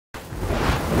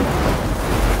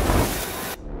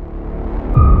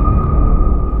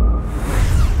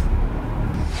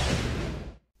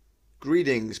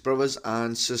Greetings, brothers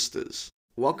and sisters.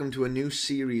 Welcome to a new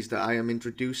series that I am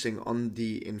introducing on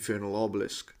the Infernal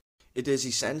obelisk. It is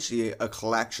essentially a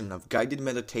collection of guided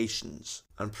meditations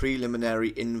and preliminary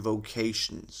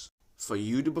invocations for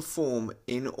you to perform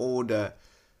in order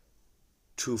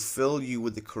to fill you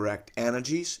with the correct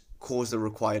energies, cause the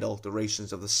required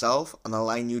alterations of the self, and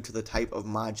align you to the type of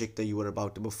magic that you are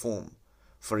about to perform.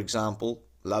 For example,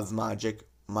 love magic,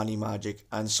 money magic,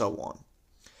 and so on.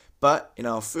 But in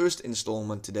our first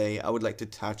installment today, I would like to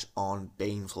touch on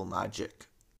Baneful Magick.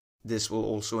 This will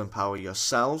also empower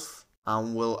yourself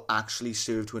and will actually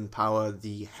serve to empower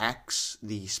the hex,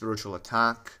 the spiritual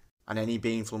attack, and any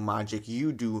baneful magic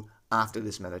you do after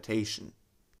this meditation.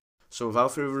 So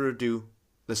without further ado,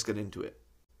 let's get into it.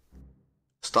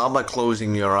 Start by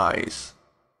closing your eyes.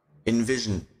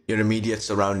 Envision your immediate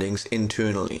surroundings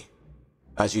internally.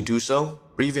 As you do so,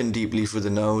 breathe in deeply through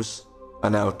the nose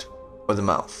and out of the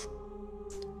mouth.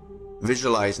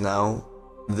 Visualize now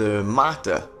the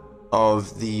matter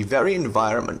of the very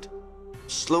environment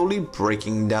slowly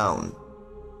breaking down,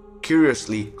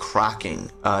 curiously cracking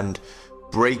and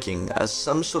breaking as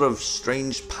some sort of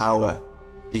strange power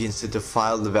begins to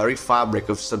defile the very fabric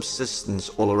of subsistence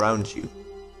all around you.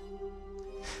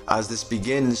 As this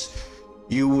begins,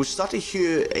 you will start to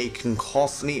hear a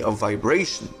cacophony of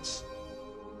vibrations.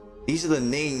 These are the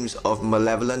names of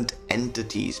malevolent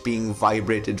entities being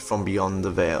vibrated from beyond the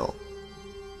veil.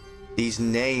 These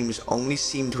names only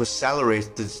seem to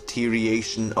accelerate the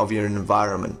deterioration of your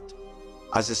environment,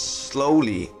 as it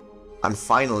slowly and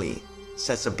finally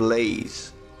sets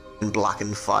ablaze in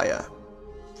blackened fire.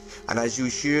 And as you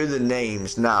hear the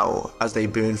names now, as they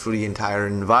burn through the entire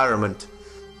environment,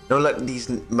 don't let these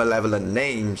malevolent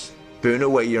names burn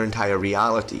away your entire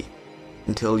reality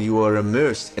until you are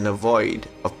immersed in a void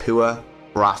of pure,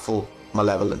 wrathful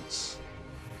malevolence.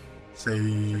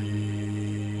 Satan,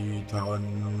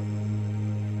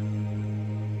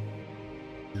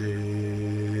 Leviathan,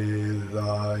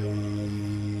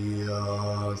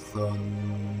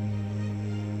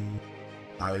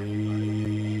 Typhon.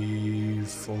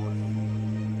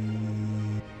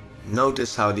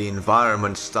 Notice how the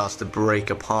environment starts to break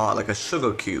apart like a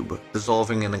sugar cube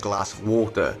dissolving in a glass of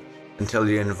water until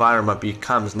the environment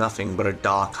becomes nothing but a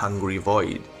dark, hungry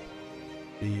void.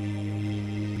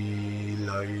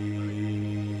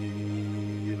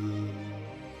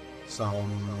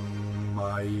 Samael,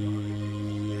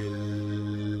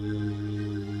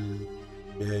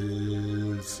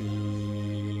 Belfigo,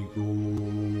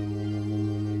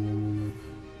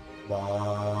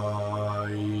 Baal,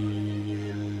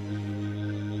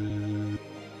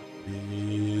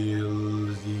 Beelzebub,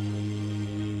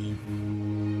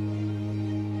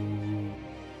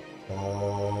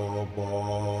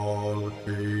 Abalcain,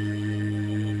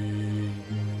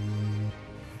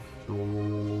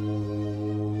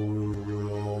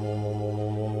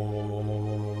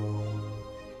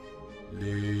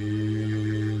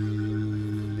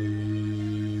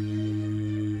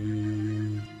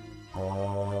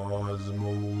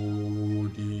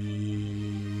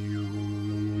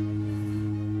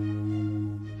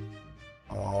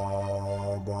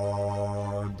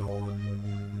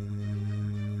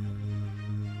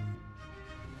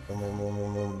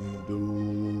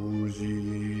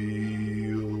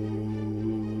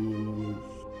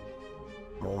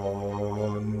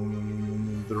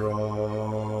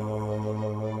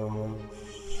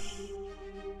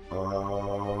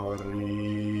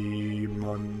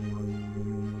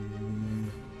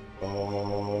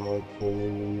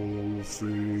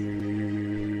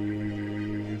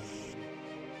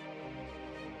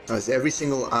 As every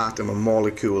single atom and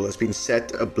molecule has been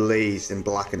set ablaze in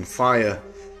blackened fire,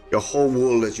 your whole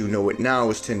world as you know it now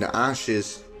is turned to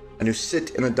ashes, and you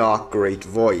sit in a dark great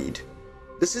void.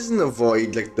 This isn't a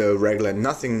void like the regular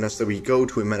nothingness that we go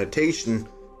to in meditation.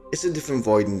 It's a different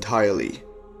void entirely,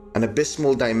 an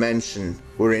abysmal dimension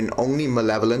wherein only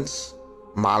malevolence,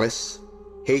 malice,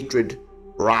 hatred,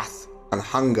 wrath, and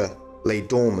hunger lay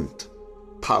dormant,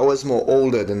 powers more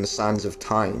older than the sands of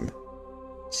time.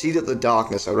 See that the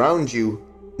darkness around you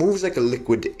moves like a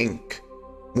liquid ink,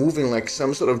 moving like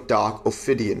some sort of dark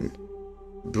ophidian.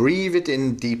 Breathe it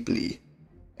in deeply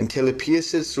until it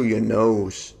pierces through your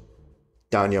nose,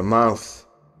 down your mouth,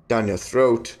 down your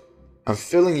throat, and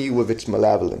filling you with its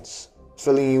malevolence,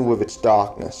 filling you with its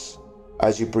darkness.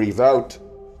 As you breathe out,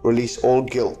 release all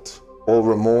guilt, all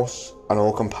remorse, and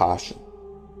all compassion.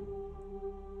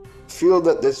 Feel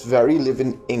that this very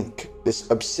living ink,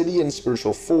 this obsidian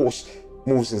spiritual force,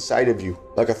 moves inside of you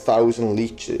like 1,000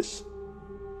 leeches.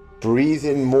 Breathe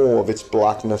in more of its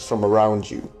blackness from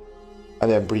around you, and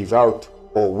then breathe out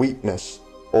all weakness,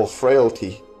 all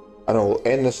frailty, and all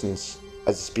innocence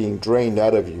as it's being drained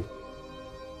out of you.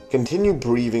 Continue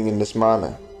breathing in this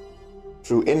manner.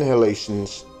 Through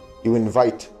inhalations, you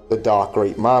invite the dark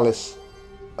great malice,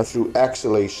 and through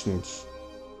exhalations,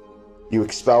 you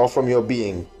expel from your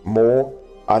being more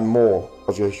and more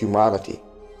of your humanity.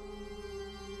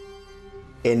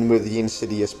 In with the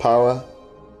insidious power,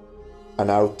 and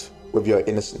out with your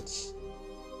innocence.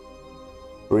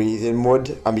 Breathe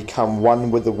inward and become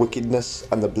one with the wickedness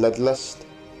and the bloodlust,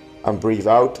 and breathe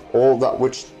out all that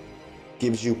which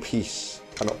gives you peace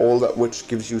and all that which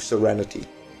gives you serenity.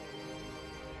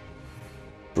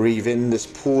 Breathe in this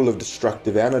pool of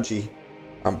destructive energy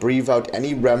and breathe out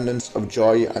any remnants of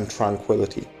joy and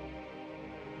tranquility.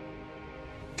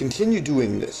 Continue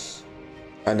doing this,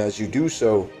 and as you do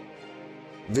so,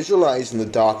 visualize in the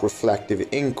dark reflective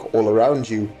ink all around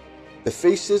you the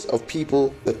faces of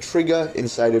people that trigger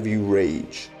inside of you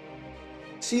rage.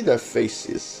 See their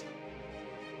faces.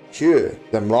 Hear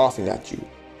them laughing at you.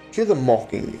 Hear them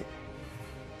mocking you.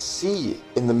 See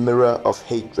in the mirror of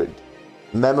hatred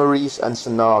memories and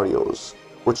scenarios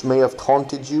which may have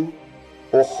taunted you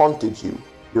or haunted you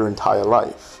your entire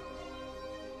life.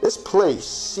 This place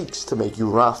seeks to make you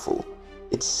wrathful.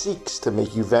 It seeks to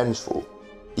make you vengeful.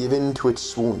 Give in to its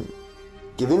swoon.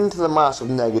 Give in to the mass of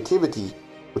negativity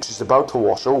which is about to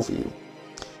wash over you.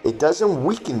 It doesn't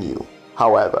weaken you,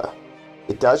 however.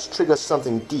 It does trigger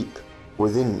something deep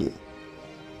within you.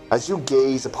 As you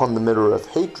gaze upon the mirror of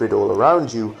hatred all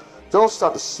around you, you'll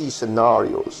start to see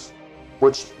scenarios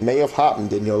which may have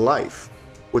happened in your life,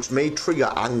 which may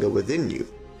trigger anger within you.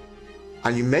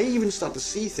 And you may even start to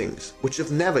see things which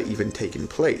have never even taken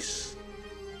place.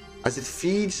 As it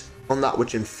feeds on that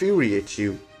which infuriates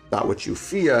you, that which you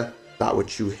fear, that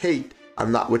which you hate,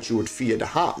 and that which you would fear to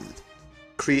happen,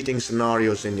 creating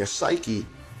scenarios in your psyche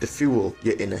to fuel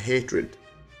your inner hatred.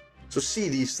 So see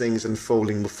these things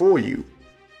unfolding before you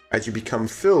as you become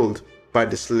filled by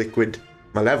this liquid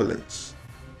malevolence,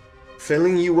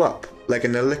 filling you up like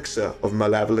an elixir of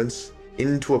malevolence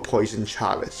into a poison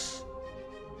chalice.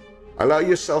 Allow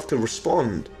yourself to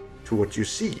respond to what you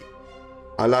see.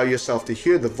 Allow yourself to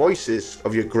hear the voices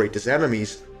of your greatest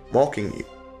enemies mocking you.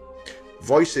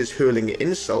 Voices hurling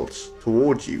insults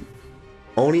towards you,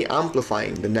 only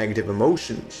amplifying the negative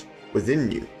emotions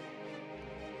within you.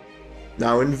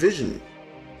 Now envision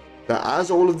that as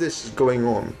all of this is going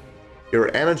on, your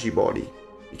energy body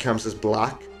becomes as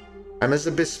black and as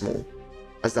abysmal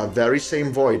as that very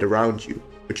same void around you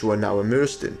which you are now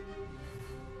immersed in.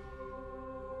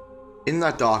 In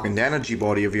that darkened energy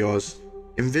body of yours,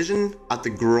 envision at the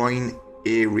groin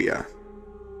area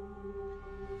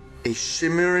a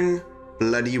shimmering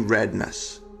bloody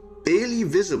redness, barely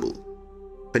visible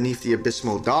beneath the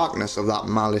abysmal darkness of that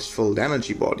malice-filled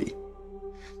energy body.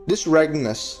 This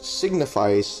redness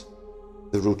signifies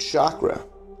the root chakra,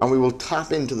 and we will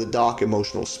tap into the dark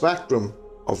emotional spectrum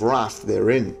of wrath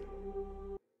therein,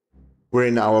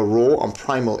 wherein our raw and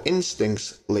primal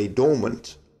instincts lay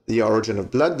dormant, the origin of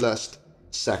bloodlust,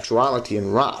 sexuality,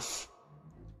 and wrath.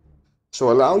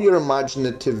 So allow your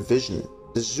imaginative vision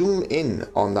to zoom in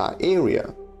on that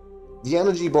area. The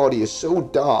energy body is so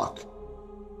dark,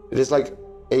 it is like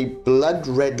a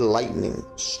blood-red lightning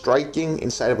striking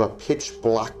inside of a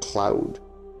pitch-black cloud.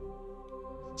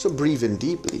 So breathe in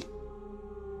deeply.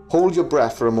 Hold your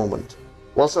breath for a moment,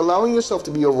 whilst allowing yourself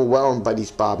to be overwhelmed by these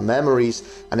bad memories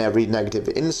and every negative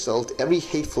insult, every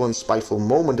hateful and spiteful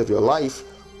moment of your life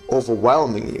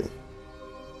overwhelming you.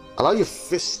 Allow your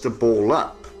fists to ball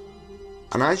up,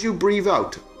 and as you breathe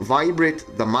out, vibrate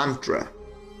the mantra.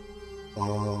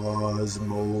 Asmodeus.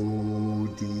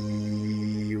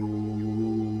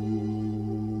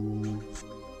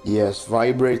 Yes,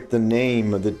 vibrate the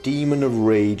name of the demon of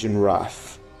rage and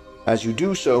wrath. As you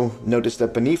do so, notice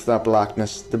that beneath that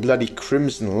blackness, the bloody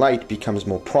crimson light becomes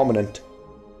more prominent.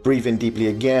 Breathe in deeply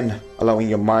again, allowing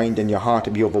your mind and your heart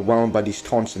to be overwhelmed by these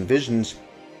taunts and visions.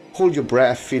 Hold your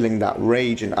breath, feeling that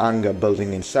rage and anger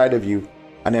building inside of you,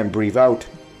 and then breathe out,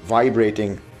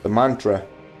 vibrating the mantra.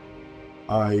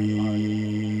 Aishma.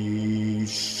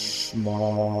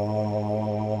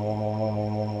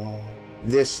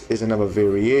 This is another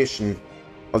variation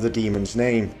of the demon's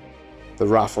name, the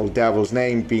wrathful devil's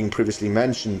name being previously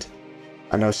mentioned,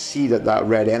 and now see that that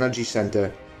red energy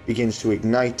center begins to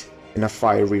ignite in a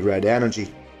fiery red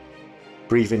energy.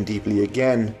 Breathe in deeply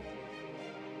again,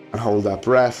 and hold that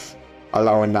breath,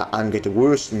 allowing that anger to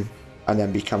worsen and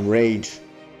then become rage,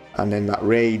 and then that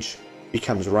rage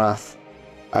becomes wrath.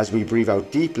 As we breathe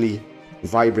out deeply,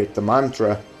 vibrate the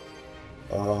mantra.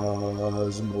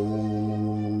 Asmodeus.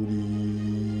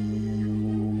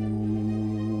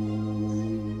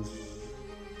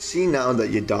 See now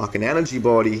that your darkened energy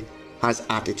body has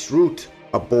at its root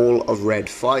a ball of red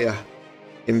fire.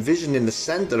 Envision in the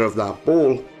center of that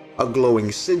ball a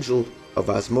glowing sigil of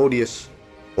Asmodeus,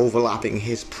 overlapping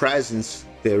his presence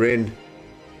therein.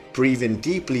 Breathe in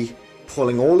deeply,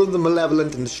 pulling all of the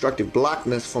malevolent and destructive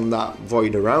blackness from that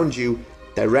void around you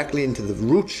directly into the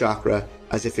root chakra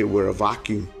as if it were a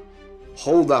vacuum.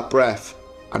 Hold that breath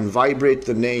and vibrate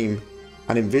the name,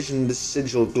 and envision the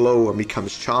sigil glow and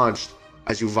becomes charged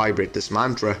as you vibrate this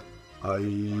mantra.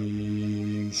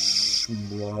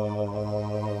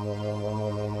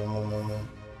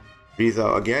 Breathe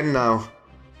out again now,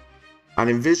 and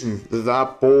envision that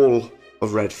that ball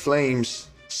of red flames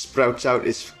sprouts out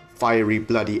its fiery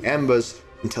bloody embers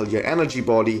until your energy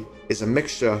body is a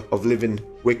mixture of living,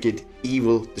 wicked,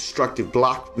 evil, destructive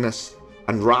blackness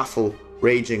and wrathful,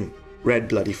 raging, red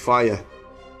bloody fire.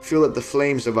 Feel that the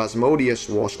flames of Asmodeus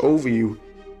wash over you,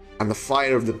 and the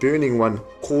fire of the Burning One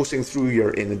coursing through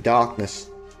your inner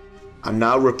darkness. And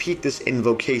now repeat this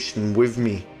invocation with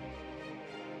me.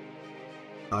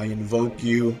 I invoke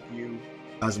you,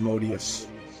 Asmodeus.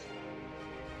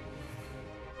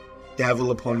 Devil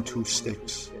upon two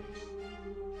sticks.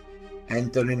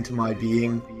 Enter into my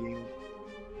being.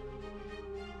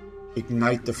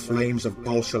 Ignite the flames of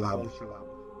Bolshalab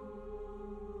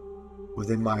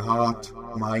within my heart,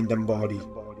 mind and body,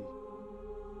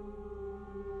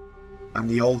 and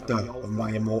the altar of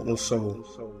my immortal soul.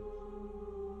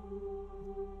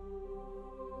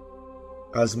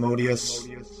 Asmodeus,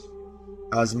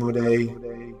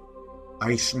 Asmodee,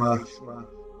 Aishma,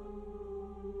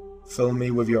 fill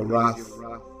me with your wrath,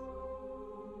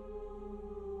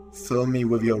 fill me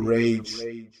with your rage,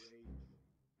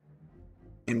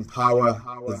 empower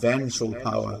the vengeful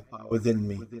power within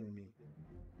me.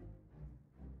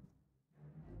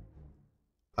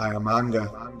 I am anger,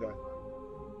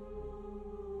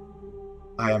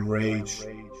 I am rage,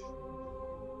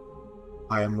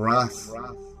 I am wrath,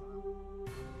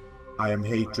 I am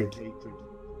hatred,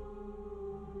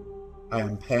 I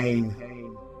am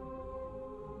pain,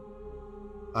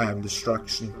 I am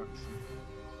destruction.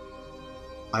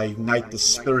 I ignite the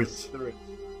spirit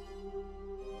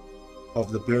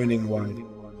of the Burning One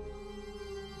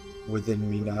within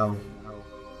me now.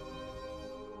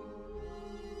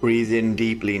 Breathe in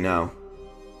deeply now.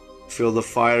 Feel the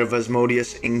fire of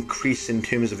Asmodeus increase in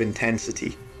terms of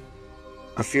intensity,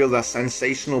 and feel that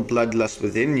sensational bloodlust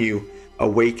within you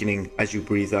awakening as you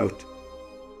breathe out.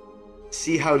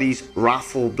 See how these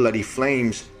wrathful bloody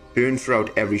flames burn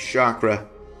throughout every chakra,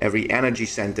 every energy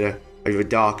center of your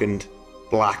darkened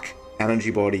black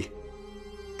energy body.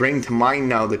 Bring to mind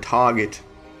now the target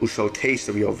who shall taste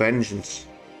of your vengeance,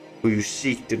 who you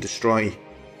seek to destroy.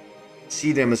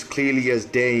 See them as clearly as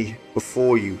day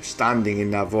before you, standing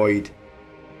in that void,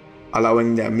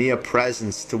 allowing their mere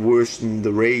presence to worsen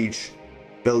the rage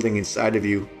building inside of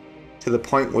you, to the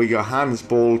point where your hands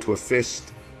ball to a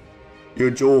fist, your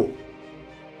jaw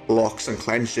locks and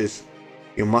clenches,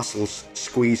 your muscles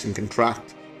squeeze and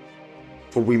contract.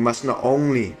 For we must not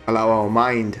only allow our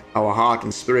mind, our heart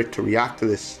and spirit to react to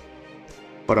this,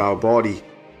 but our body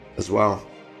as well.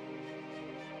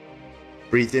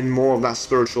 Breathe in more of that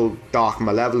spiritual dark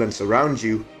malevolence around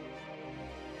you.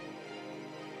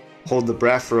 Hold the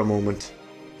breath for a moment,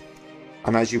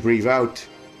 and as you breathe out,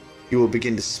 you will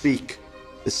begin to speak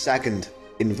the second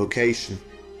invocation.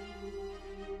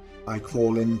 I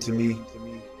call into me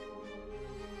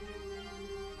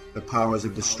the powers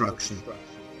of destruction.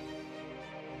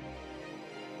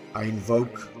 I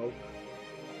invoke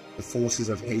the forces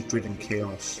of hatred and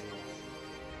chaos.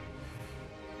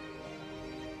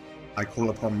 I call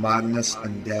upon madness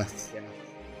and death.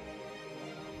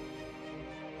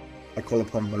 I call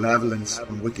upon malevolence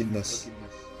and wickedness.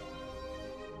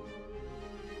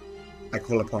 I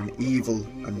call upon evil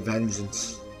and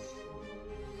vengeance.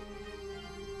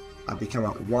 I become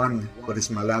at one with its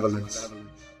malevolence,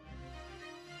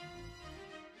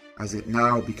 as it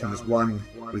now becomes one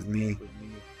with me.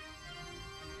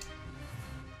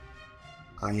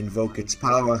 I invoke its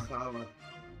power.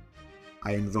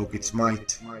 I invoke its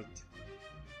might.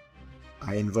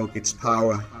 I invoke its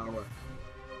power.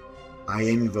 I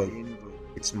invoke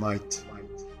its might.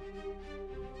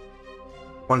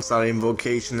 Once that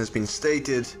invocation has been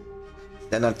stated,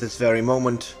 then at this very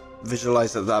moment,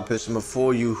 visualize that that person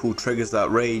before you who triggers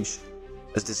that rage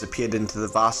has disappeared into the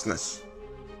vastness.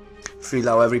 Feel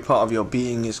how every part of your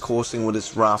being is coursing with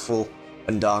its wrathful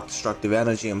and dark destructive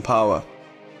energy and power.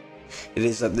 It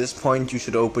is at this point you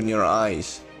should open your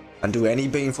eyes and do any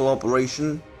baneful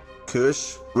operation,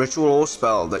 curse, ritual or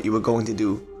spell that you are going to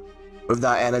do with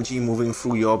that energy moving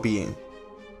through your being.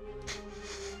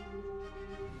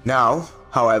 Now,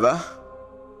 however,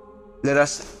 let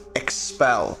us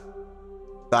expel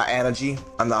that energy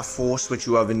and that force which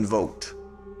you have invoked.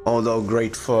 Although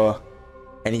great for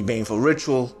any baneful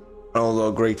ritual, and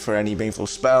although great for any baneful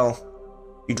spell,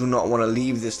 you do not want to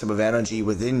leave this type of energy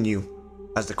within you,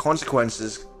 as the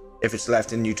consequences, if it's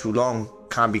left in you too long,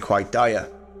 can be quite dire.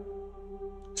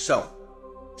 So,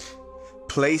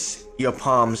 place your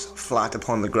palms flat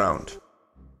upon the ground.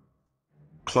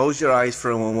 Close your eyes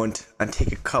for a moment and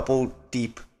take a couple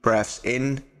deep breaths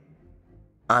in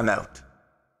and out.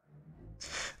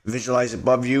 Visualize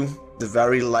above you the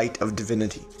very light of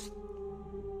divinity,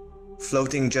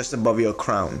 floating just above your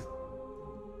crown.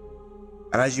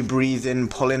 And as you breathe in,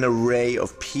 pull in a ray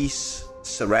of peace,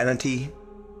 serenity,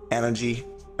 energy,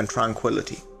 and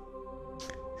tranquility.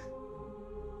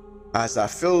 As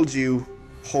that fills you,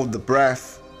 hold the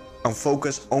breath and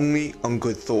focus only on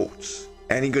good thoughts,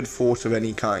 any good thoughts of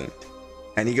any kind,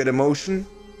 any good emotion,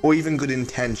 or even good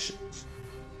intentions.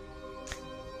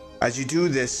 As you do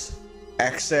this,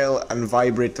 exhale and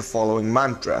vibrate the following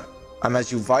mantra. And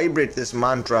as you vibrate this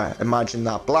mantra, imagine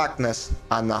that blackness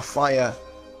and that fire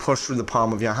push through the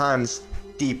palm of your hands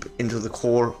deep into the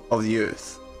core of the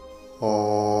earth.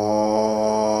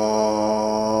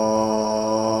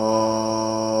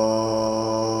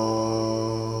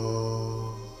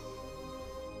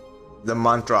 The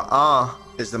mantra Ah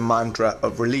is the mantra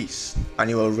of release, and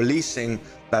you are releasing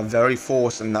that very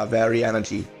force and that very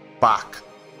energy back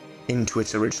into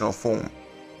its original form.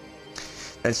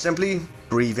 Then simply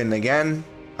breathe in again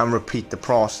and repeat the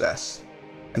process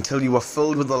until you are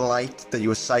filled with the light that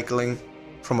you are cycling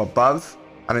from above,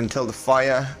 and until the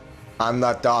fire and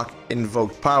that dark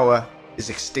invoked power is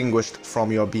extinguished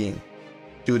from your being.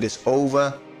 Do this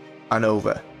over and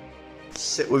over.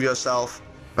 Sit with yourself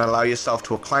and allow yourself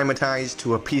to acclimatize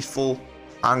to a peaceful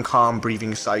and calm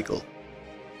breathing cycle.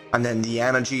 And then the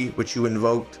energy which you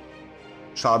invoked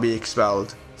shall be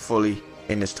expelled fully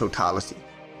in its totality.